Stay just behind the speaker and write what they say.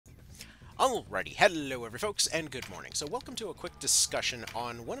Alrighty, hello every folks, and good morning. So welcome to a quick discussion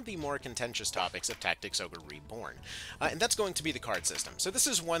on one of the more contentious topics of Tactics Ogre Reborn, and that's going to be the card system. So this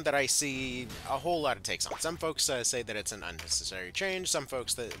is one that I see a whole lot of takes on. Some folks say that it's an unnecessary change. Some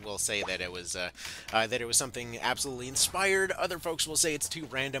folks that will say that it was something absolutely inspired. Other folks will say it's too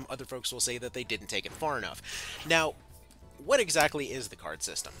random. Other folks will say that they didn't take it far enough. Now, what exactly is the card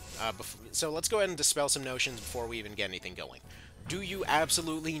system? So let's go ahead and dispel some notions before we even get anything going. Do you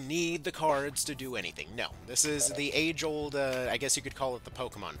absolutely need the cards to do anything? No. This is the age-old, I guess you could call it the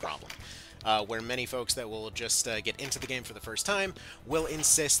Pokemon problem, where many folks that will just get into the game for the first time will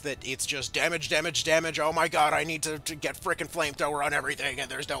insist that it's just damage, damage, damage, oh my god, I need to get frickin' flamethrower on everything, and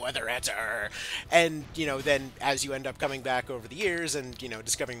there's no other answer. And, you know, then as you end up coming back over the years and, you know,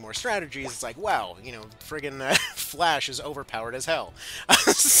 discovering more strategies, it's like, wow, you know, friggin' Flash is overpowered as hell.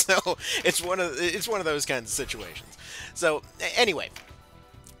 So, it's one of those kinds of situations. So, anyway,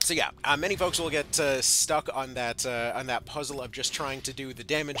 so yeah, many folks will get stuck on that puzzle of just trying to do the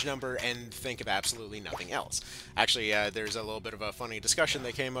damage number and think of absolutely nothing else. Actually, there's a little bit of a funny discussion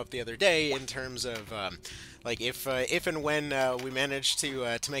that came up the other day in terms of like if and when we manage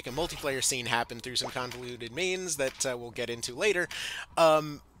to make a multiplayer scene happen through some convoluted means that we'll get into later.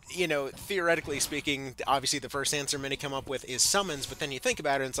 You know, theoretically speaking, obviously the first answer many come up with is summons, but then you think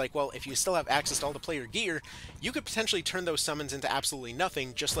about it and it's like, well, if you still have access to all the player gear, you could potentially turn those summons into absolutely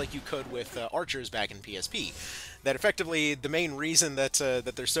nothing, just like you could with archers back in PSP. That effectively, the main reason that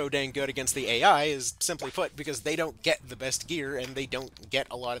they're so dang good against the AI is, simply put, because they don't get the best gear and they don't get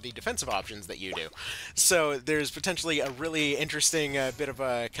a lot of the defensive options that you do. So there's potentially a really interesting bit of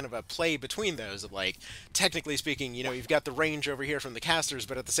a kind of a play between those of, like, technically speaking, you know, you've got the range over here from the casters,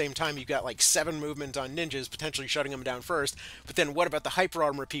 but at the same time you've got like 7 movement on ninjas, potentially shutting them down first. But then what about the hyper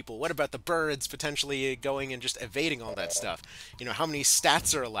armor people? What about the birds potentially going and just evading all that stuff? You know, how many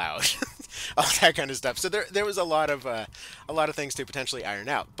stats are allowed? All that kind of stuff. So there was a lot of things to potentially iron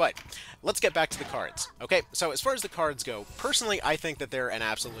out. But let's get back to the cards. Okay, so as far as the cards go, personally, I think that they're an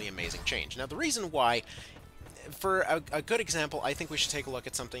absolutely amazing change. Now, the reason why, for a good example, I think we should take a look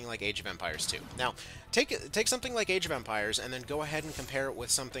at something like Age of Empires 2. Now, take something like Age of Empires and then go ahead and compare it with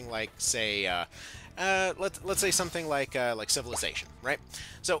something like, say, let's say something like Civilization, right?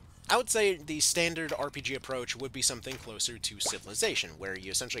 So I would say the standard RPG approach would be something closer to Civilization, where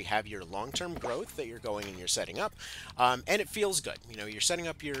you essentially have your long-term growth that you're going and you're setting up, and it feels good. You know, you're setting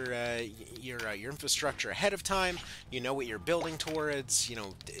up your infrastructure ahead of time. You know what you're building towards. You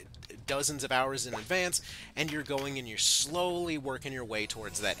know, dozens of hours in advance, and you're going and you're slowly working your way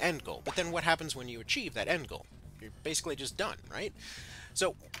towards that end goal. But then what happens when you achieve that end goal? You're basically just done, right?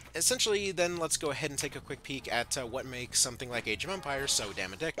 So, essentially, then let's go ahead and take a quick peek at what makes something like Age of Empires so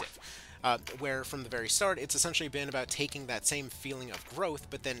damn addictive. Where from the very start, it's essentially been about taking that same feeling of growth,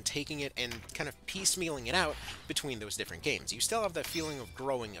 but then taking it and kind of piecemealing it out between those different games. You still have that feeling of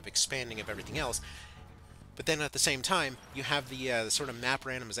growing, of expanding, of everything else, but then at the same time, you have the sort of map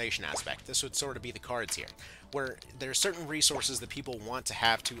randomization aspect. This would sort of be the cards here, where there are certain resources that people want to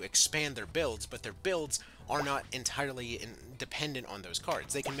have to expand their builds, but their builds are not entirely dependent on those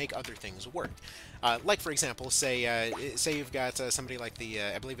cards. They can make other things work. Like, for example, say you've got somebody like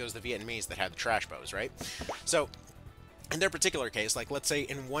I believe it was the Vietnamese that had the trash bows, right? So, in their particular case, like, let's say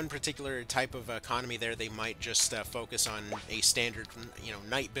in one particular type of economy there, they might just focus on a standard, you know,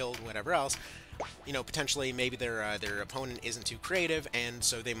 knight build, whatever else. You know, potentially maybe their opponent isn't too creative, and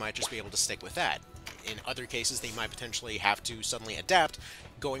so they might just be able to stick with that. In other cases, they might potentially have to suddenly adapt,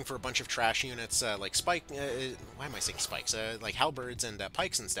 going for a bunch of trash units like why am I saying spikes? Like halberds and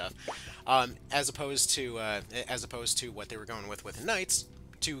pikes and stuff, as opposed to what they were going with knights,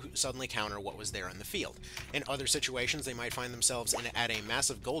 to suddenly counter what was there on the field. In other situations, they might find themselves at a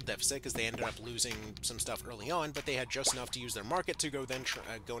massive gold deficit because they ended up losing some stuff early on, but they had just enough to use their market to go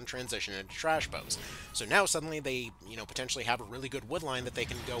and transition into trash bows. So now suddenly they, you know, potentially have a really good wood line that they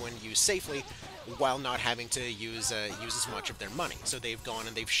can go and use safely while not having to use as much of their money. So they've gone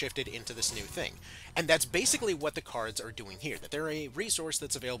and they've shifted into this new thing. And that's basically what the cards are doing here, that they're a resource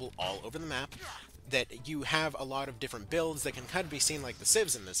that's available all over the map, that you have a lot of different builds that can kind of be seen like the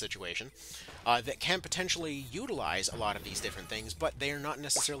civs in this situation, that can potentially utilize a lot of these different things, but they are not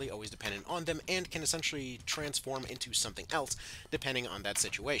necessarily always dependent on them, and can essentially transform into something else depending on that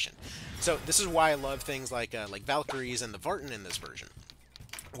situation. So this is why I love things like Valkyries and the Vartan in this version,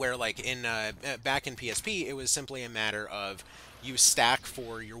 where like in back in PSP, it was simply a matter of you stack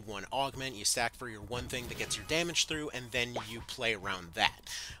for your one augment, you stack for your one thing that gets your damage through, and then you play around that.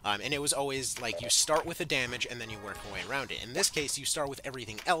 And it was always like you start with the damage and then you work your way around it. In this case, you start with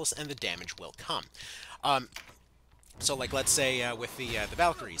everything else and the damage will come. So, like, let's say with the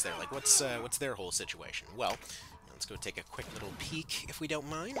Valkyries there, like, what's their whole situation? Well, let's go take a quick little peek, if we don't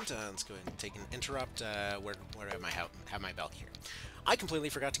mind. Let's go ahead and take an interrupt. Where am I? Have my Valkyrie here? I completely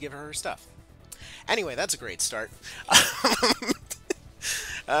forgot to give her stuff. Anyway, that's a great start.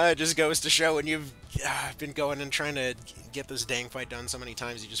 It just goes to show when you've been going and trying to get this dang fight done so many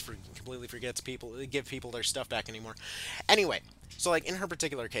times, you just completely forget to give people their stuff back anymore. Anyway, so like in her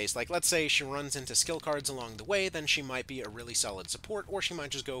particular case, like let's say she runs into skill cards along the way, then she might be a really solid support, or she might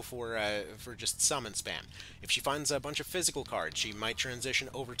just go for just summon spam. If she finds a bunch of physical cards, she might transition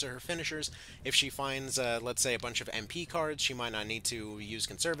over to her finishers. If she finds, let's say, a bunch of MP cards, she might not need to use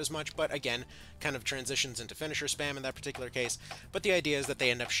conserve as much, but again, kind of transitions into finisher spam in that particular case. But the idea is that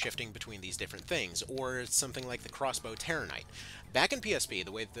they end up shifting between these different things, or something like the crossbow Terenius. Back in PSP,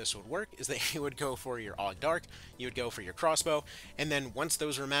 the way that this would work is that you would go for your Og Dark, you would go for your crossbow, and then once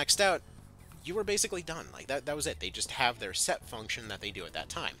those were maxed out, you were basically done. Like, that was it. They just have their set function that they do at that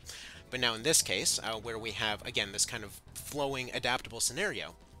time. But now in this case, where we have, again, this kind of flowing, adaptable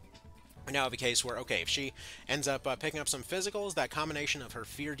scenario, we now have a case where, okay, if she ends up picking up some physicals, that combination of her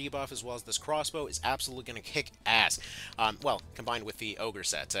fear debuff as well as this crossbow is absolutely going to kick ass. Well, combined with the Ogre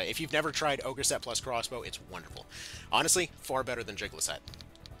set. If you've never tried Ogre set plus crossbow, it's wonderful. Honestly, far better than Jiggler set.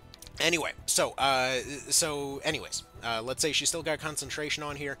 Anyway, anyways, let's say she's still got concentration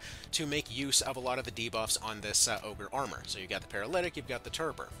on here to make use of a lot of the debuffs on this Ogre armor. So you've got the Paralytic, you've got the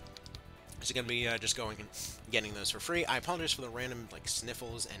Turper. So you're going to be just going and getting those for free. I apologize for the random like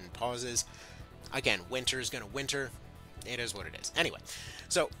sniffles and pauses. Again, winter's going to winter. It is what it is. Anyway,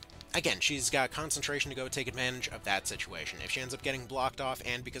 so again, she's got concentration to go take advantage of that situation. If she ends up getting blocked off,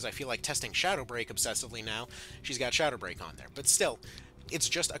 and because I feel like testing Shadow Break obsessively now, she's got Shadow Break on there. But still, it's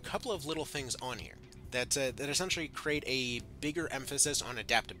just a couple of little things on here that essentially create a bigger emphasis on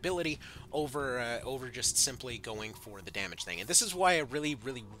adaptability over just simply going for the damage thing. And this is why I really,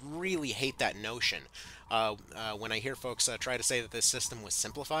 really, really hate that notion when I hear folks try to say that this system was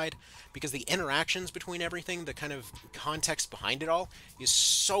simplified, because the interactions between everything, the kind of context behind it all, is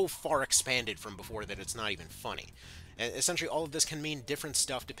so far expanded from before that it's not even funny. And essentially, all of this can mean different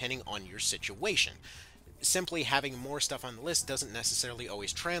stuff depending on your situation. Simply having more stuff on the list doesn't necessarily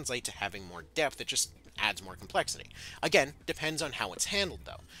always translate to having more depth. It just adds more complexity. Again, depends on how it's handled,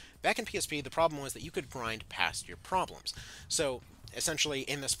 though. Back in PSP, the problem was that you could grind past your problems. So, essentially,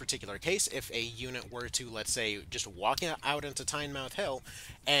 in this particular case, if a unit were to, let's say, just walk out into Tynemouth Hill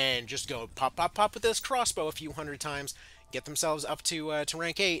and just go pop, pop, pop with this crossbow a few hundred times, get themselves up to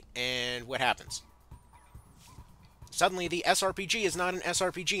rank 8, and what happens? Suddenly, the SRPG is not an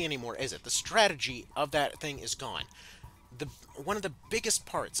SRPG anymore, is it? The strategy of that thing is gone. One of the biggest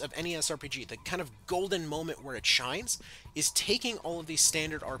parts of any SRPG, the kind of golden moment where it shines, is taking all of these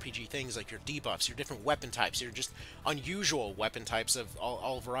standard RPG things like your debuffs, your different weapon types, your just unusual weapon types of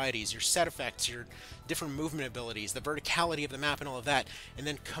all varieties, your set effects, your different movement abilities, the verticality of the map and all of that, and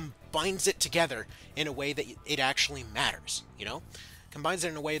then combines it together in a way that it actually matters, you know? Combines it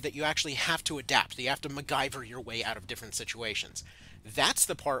in a way that you actually have to adapt, that you have to MacGyver your way out of different situations. That's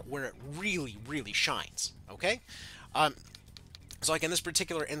the part where it really, really shines, okay? So like in this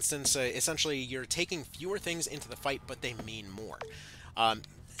particular instance, essentially you're taking fewer things into the fight, but they mean more.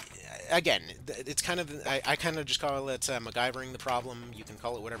 Again, it's kind of, I kind of just call it MacGyvering the problem. You can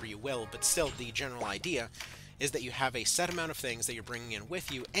call it whatever you will, but still the general idea is that you have a set amount of things that you're bringing in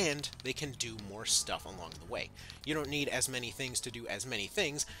with you, and they can do more stuff along the way. You don't need as many things to do as many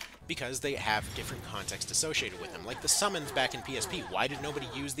things, because they have different context associated with them. Like the summons back in PSP, why did nobody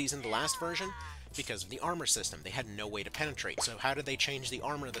use these in the last version? Because of the armor system. They had no way to penetrate. So how did they change the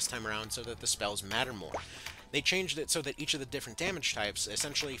armor this time around so that the spells matter more? They changed it so that each of the different damage types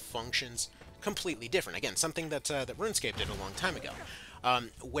essentially functions completely different. Again, something that RuneScape did a long time ago.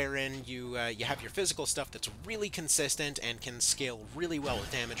 Wherein you have your physical stuff that's really consistent and can scale really well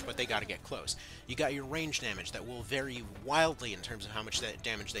with damage, but they gotta get close. You got your range damage that will vary wildly in terms of how much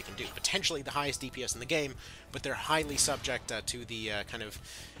damage they can do. Potentially the highest DPS in the game, but they're highly subject to the kind of...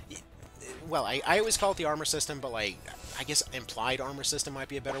 Well, I always call it the armor system, but like, I guess implied armor system might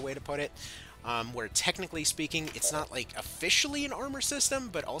be a better way to put it. Where technically speaking, it's not like officially an armor system,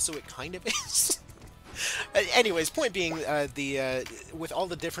 but also it kind of is. Anyways, point being, with all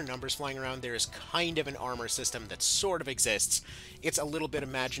the different numbers flying around, there is kind of an armor system that sort of exists. It's a little bit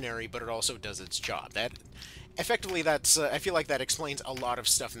imaginary, but it also does its job. effectively, that's I feel like that explains a lot of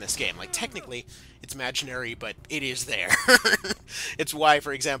stuff in this game. Like, technically, it's imaginary, but it is there. It's why,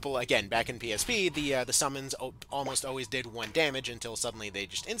 for example, again, back in PSP, the summons almost always did 1 damage until suddenly they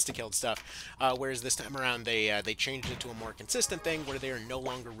just insta-killed stuff, whereas this time around they changed it to a more consistent thing where they are no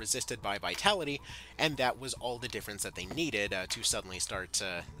longer resisted by vitality, and that was all the difference that they needed to suddenly start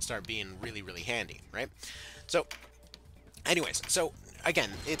being really, really handy, right? So, anyways, so again,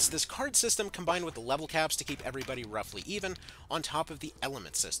 it's this card system combined with the level caps to keep everybody roughly even, on top of the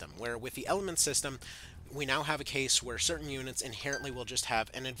element system, where with the element system, we now have a case where certain units inherently will just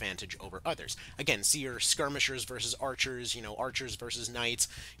have an advantage over others. Again, see your skirmishers versus archers, archers versus knights,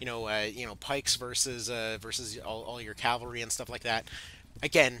 pikes versus all your cavalry and stuff like that.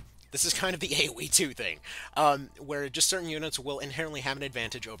 Again, this is kind of the AoE2 thing, where just certain units will inherently have an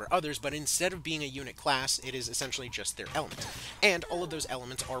advantage over others, but instead of being a unit class, it is essentially just their element. And all of those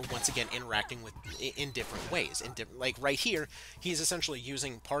elements are, once again, interacting in different ways. Like, right here, he's essentially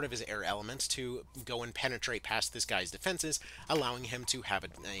using part of his air element to go and penetrate past this guy's defenses, allowing him to have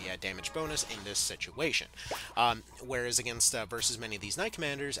a damage bonus in this situation. Whereas against versus many of these Knight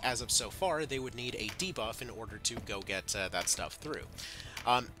Commanders, as of so far, they would need a debuff in order to go get that stuff through.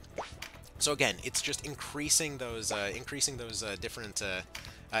 So again, it's just increasing those different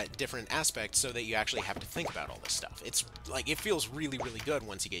aspects so that you actually have to think about all this stuff. It's like, it feels really, really good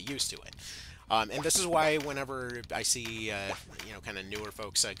once you get used to it. And this is why whenever I see, kind of newer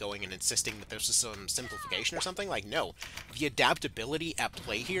folks going and insisting that there's some simplification or something, like, no, the adaptability at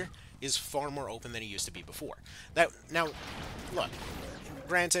play here is far more open than it used to be before. Now, look.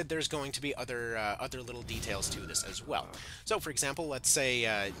 Granted, there's going to be other little details to this as well. So, for example, let's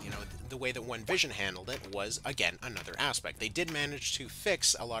say, the way that One Vision handled it was, again, another aspect. They did manage to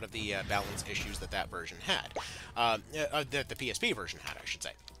fix a lot of the balance issues that version had. That the PSP version had, I should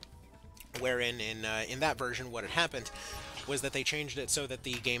say. Wherein, in that version, what had happened was that they changed it so that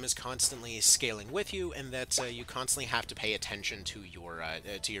the game is constantly scaling with you, and that you constantly have to pay attention to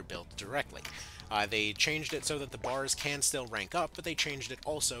your build directly. They changed it so that the bars can still rank up, but they changed it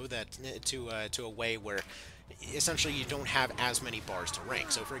also to a way where essentially you don't have as many bars to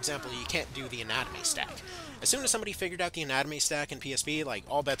rank. So, for example, you can't do the anatomy stack. As soon as somebody figured out the anatomy stack in PSP, like,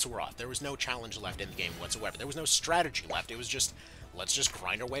 all bets were off. There was no challenge left in the game whatsoever. There was no strategy left. It was just, let's just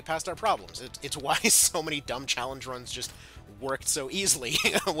grind our way past our problems. It's why so many dumb challenge runs just worked so easily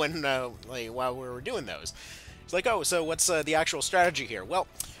while we were doing those. It's like, oh, so what's the actual strategy here? Well,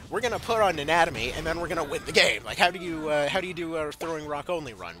 we're gonna put on anatomy, and then we're gonna win the game. Like, how do you do a throwing rock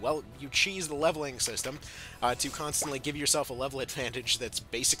only run? Well, you cheese the leveling system to constantly give yourself a level advantage that's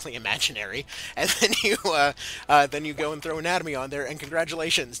basically imaginary, and then you go and throw anatomy on there, and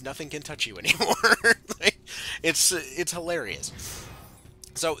congratulations, nothing can touch you anymore. It's hilarious.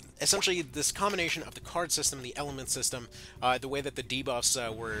 So, essentially, this combination of the card system, the element system, the way that the debuffs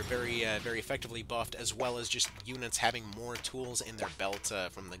were very effectively buffed, as well as just units having more tools in their belt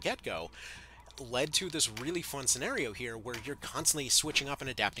from the get-go, led to this really fun scenario here where you're constantly switching up and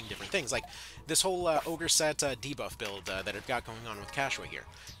adapting different things. Like, this whole Ogre set debuff build that I've got going on with Cashwa here.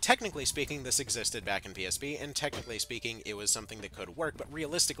 Technically speaking, this existed back in PSP, and technically speaking, it was something that could work, but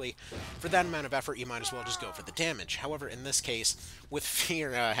realistically, for that amount of effort, you might as well just go for the damage. However, in this case, with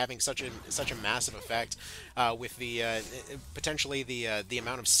Fear having such a massive effect, with the potentially the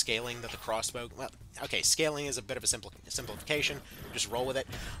amount of scaling that the crossbow... Well, okay, scaling is a bit of a simplification. Just roll with it.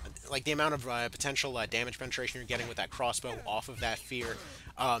 Like, the amount of potential damage penetration you're getting with that crossbow off of that Fear.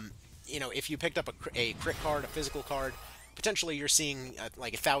 If you picked up a crit card, a physical card, potentially you're seeing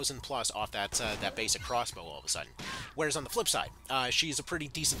like 1,000 plus off that basic crossbow all of a sudden. Whereas on the flip side, she's a pretty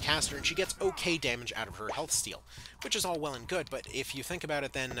decent caster, and she gets okay damage out of her health steal, which is all well and good, but if you think about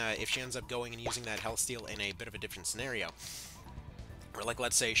it, then if she ends up going and using that health steal in a bit of a different scenario, or like,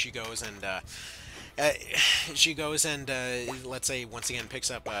 let's say she goes and let's say, once again, picks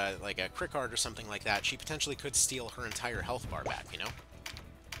up like a crit card or something like that, she potentially could steal her entire health bar back,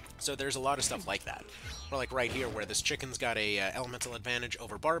 So there's a lot of stuff like that. Or like right here, where this chicken's got a elemental advantage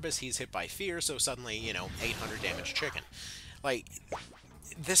over Barbas, he's hit by Fear, so suddenly, 800 damage chicken. Like,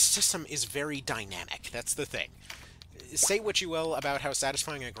 this system is very dynamic, that's the thing. Say what you will about how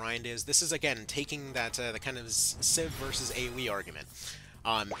satisfying a grind is, this is, again, taking that the kind of Civ versus AoE argument.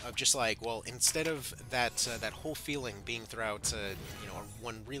 Of just like, well, instead of that whole feeling being throughout,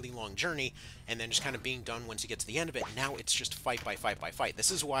 one really long journey, and then just kind of being done once you get to the end of it, now it's just fight by fight by fight. This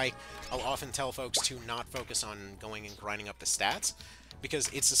is why I'll often tell folks to not focus on going and grinding up the stats, because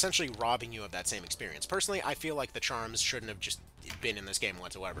it's essentially robbing you of that same experience. Personally, I feel like the charms shouldn't have just been in this game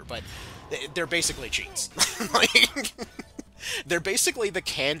whatsoever, but they're basically cheats. Like, they're basically the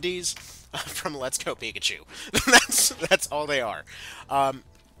candies from Let's Go Pikachu. That's all they are.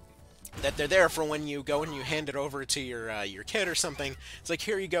 That they're there for when you go and you hand it over to your kid or something. It's like,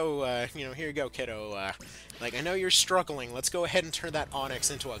 here you go, here you go, kiddo. Like, I know you're struggling. Let's go ahead and turn that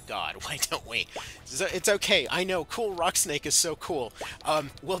Onyx into a god. Why don't we? So it's okay. I know, cool Rock Snake is so cool.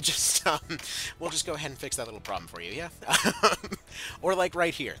 We'll just go ahead and fix that little problem for you, yeah. Or like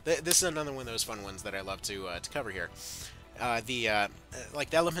right here. This is another one of those fun ones that I love to cover here. Like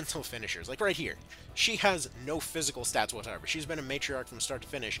the elemental finishers, like right here. She has no physical stats whatsoever. She's been a matriarch from start to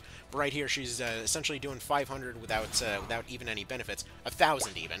finish, but right here she's essentially doing 500 without even any benefits,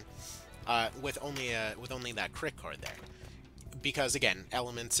 1,000 even, with only that crit card there. Because again,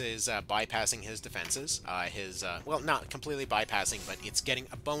 Elements is bypassing his defenses. Well, not completely bypassing, but it's getting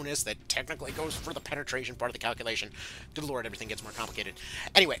a bonus that technically goes for the penetration part of the calculation. Good lord, everything gets more complicated.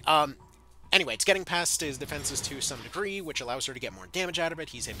 Anyway, it's getting past his defenses to some degree, which allows her to get more damage out of it.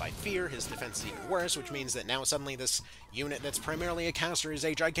 He's hit by fear, his defense is even worse, which means that now suddenly this unit that's primarily a caster is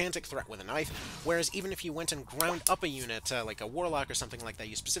a gigantic threat with a knife, whereas even if you went and ground up a unit, like a Warlock or something like that,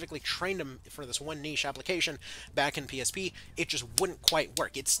 you specifically trained him for this one niche application back in PSP, it just wouldn't quite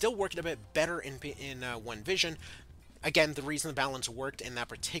work. It still worked a bit better in One Vision. Again, the reason the balance worked in that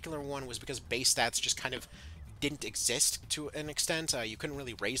particular one was because base stats just kind of didn't exist to an extent. You couldn't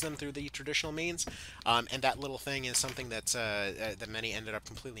really raise them through the traditional means, and that little thing is something that that many ended up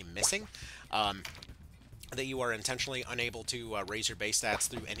completely missing. That you are intentionally unable to raise your base stats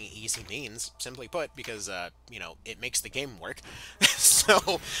through any easy means, simply put, because, it makes the game work.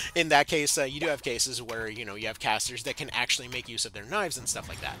 So, in that case, you do have cases where, you have casters that can actually make use of their knives and stuff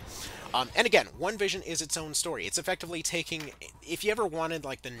like that. And again, One Vision is its own story. It's effectively taking, if you ever wanted,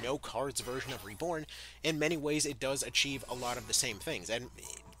 like, the no-cards version of Reborn, in many ways it does achieve a lot of the same things, and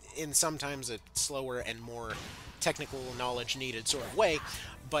in sometimes a slower and more technical knowledge needed sort of way,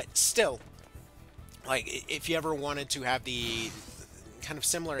 but still, like, if you ever wanted to have the kind of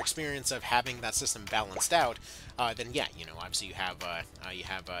similar experience of having that system balanced out, then yeah, obviously you have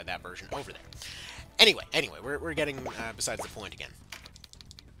that version over there. Anyway, we're getting besides the point again.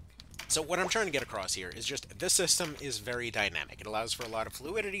 So what I'm trying to get across here is just this system is very dynamic. It allows for a lot of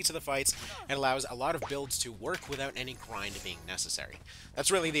fluidity to the fights. It allows a lot of builds to work without any grind being necessary.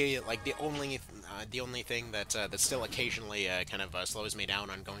 That's really the only thing that still occasionally kind of slows me down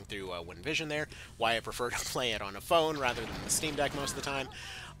on going through One Vision there. Why I prefer to play it on a phone rather than the Steam Deck most of the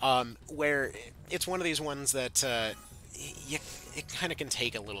time. Where it's one of these ones that it kind of can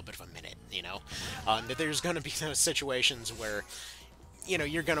take a little bit of a minute, that there's going to be those situations where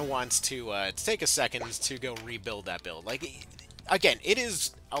you're going to want to take a second to go rebuild that build. Like, again, it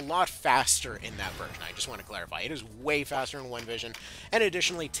is a lot faster in that version. I just want to clarify. It is way faster in One Vision, and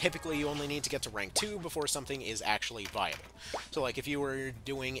additionally, typically you only need to get to rank 2 before something is actually viable. So, like, if you were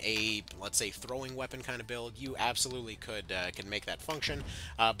doing a, let's say, throwing weapon kind of build, you absolutely could make that function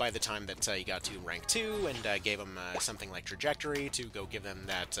by the time that you got to rank 2 and gave them something like Trajectory to go give them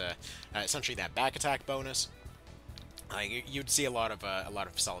that, essentially that back attack bonus. You'd see a lot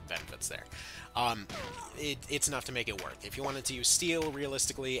of solid benefits there. It's enough to make it work. If you wanted to use Steel,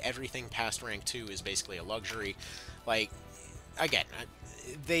 realistically, everything past rank 2 is basically a luxury. Like, again,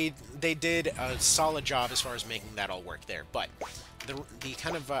 they did a solid job as far as making that all work there, but the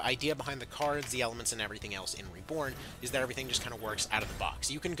kind of idea behind the cards, the elements, and everything else in Reborn is that everything just kind of works out of the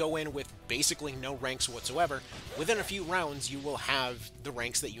box. You can go in with basically no ranks whatsoever. Within a few rounds, you will have the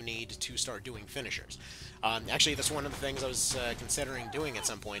ranks that you need to start doing finishers. Actually, that's one of the things I was considering doing at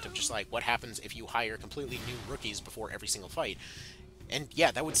some point, of just like, what happens if you hire completely new rookies before every single fight? And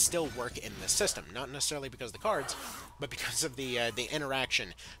yeah, that would still work in this system, not necessarily because of the cards, but because of the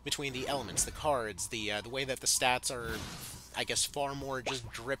interaction between the elements, the cards, the way that the stats are, I guess, far more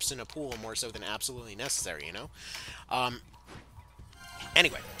just drips in a pool more so than absolutely necessary,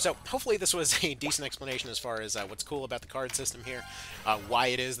 Anyway, so hopefully this was a decent explanation as far as what's cool about the card system here, why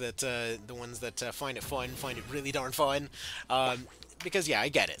it is that the ones that find it fun find it really darn fun, because yeah, I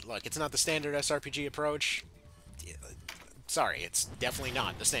get it. Look, it's not the standard SRPG approach. Sorry, it's definitely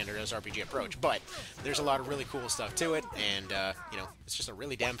not the standard SRPG approach, but there's a lot of really cool stuff to it, and, it's just a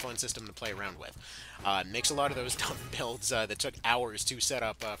really damn fun system to play around with. Makes a lot of those dumb builds that took hours to set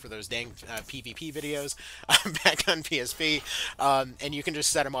up for those dang PvP videos back on PSP, and you can just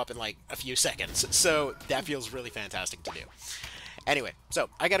set them up in, like, a few seconds, so that feels really fantastic to do. Anyway, so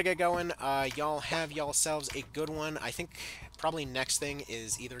I gotta get going. Y'all have yourselves a good one. I think probably next thing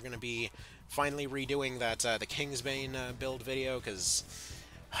is either gonna be finally redoing that the Kingsbane build video, because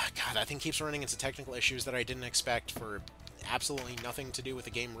God, that thing keeps running into technical issues that I didn't expect for absolutely nothing to do with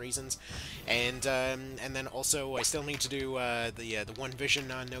the game reasons. And then also I still need to do the one vision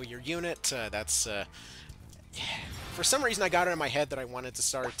on Know Your Unit. That's for some reason I got it in my head that I wanted to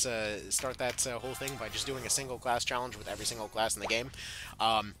start that whole thing by just doing a single class challenge with every single class in the game.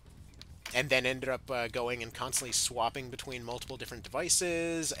 And then ended up going and constantly swapping between multiple different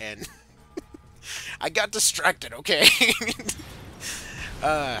devices, and I got distracted, okay?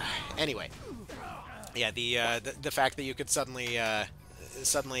 Anyway. Yeah, the fact that you could suddenly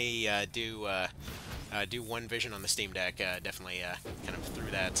do one vision on the Steam Deck definitely kind of threw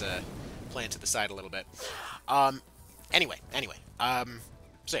that plan to the side a little bit. Anyway.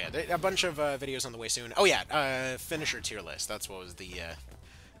 So yeah, a bunch of videos on the way soon. Oh yeah, finisher tier list. That's what was the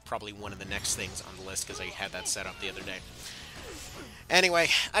probably one of the next things on the list, because I had that set up the other day. Anyway,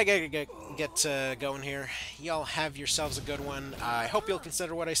 I gotta get going here. Y'all have yourselves a good one. I hope you'll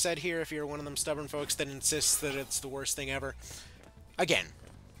consider what I said here if you're one of them stubborn folks that insists that it's the worst thing ever. Again,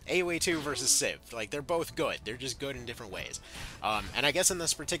 AoE 2 versus Civ. Like, they're both good. They're just good in different ways. And I guess in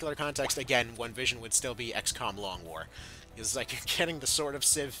this particular context, again, one vision would still be XCOM Long War. It's like you're getting the sort of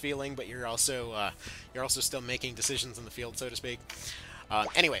Civ feeling, but you're also still making decisions in the field, so to speak.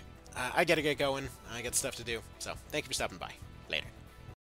 Anyway, I gotta get going. I got stuff to do. So, thank you for stopping by. Later.